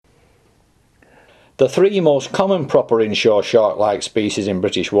The three most common proper inshore shark-like species in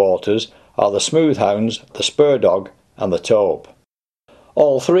British waters are the smoothhounds, the spurdog and the tope.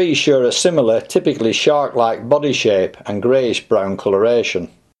 All three share a similar, typically shark-like body shape and greyish-brown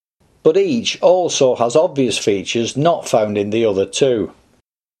coloration. But each also has obvious features not found in the other two.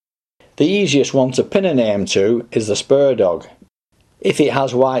 The easiest one to pin a name to is the spurdog. If it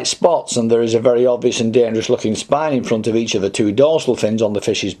has white spots and there is a very obvious and dangerous looking spine in front of each of the two dorsal fins on the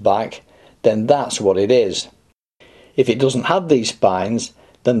fish's back, then that's what it is. If it doesn't have these spines,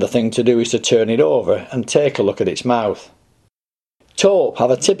 then the thing to do is to turn it over and take a look at its mouth. Tope have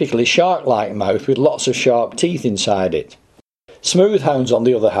a typically shark-like mouth with lots of sharp teeth inside it. Smoothhounds, on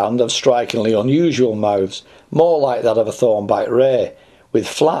the other hand, have strikingly unusual mouths, more like that of a thornback ray, with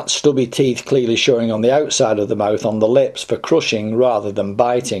flat, stubby teeth clearly showing on the outside of the mouth on the lips for crushing rather than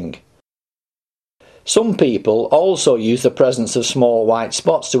biting. Some people also use the presence of small white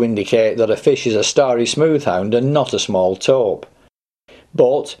spots to indicate that a fish is a starry smoothhound and not a small tope.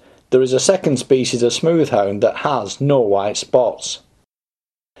 But there is a second species of smoothhound that has no white spots.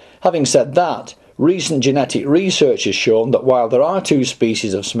 Having said that, recent genetic research has shown that while there are two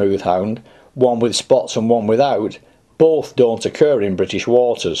species of smoothhound, one with spots and one without, both don't occur in British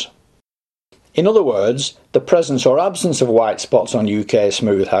waters. In other words, the presence or absence of white spots on UK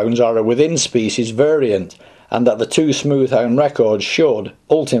smoothhounds are a within-species variant, and that the two smoothhound records should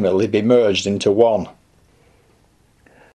ultimately be merged into one.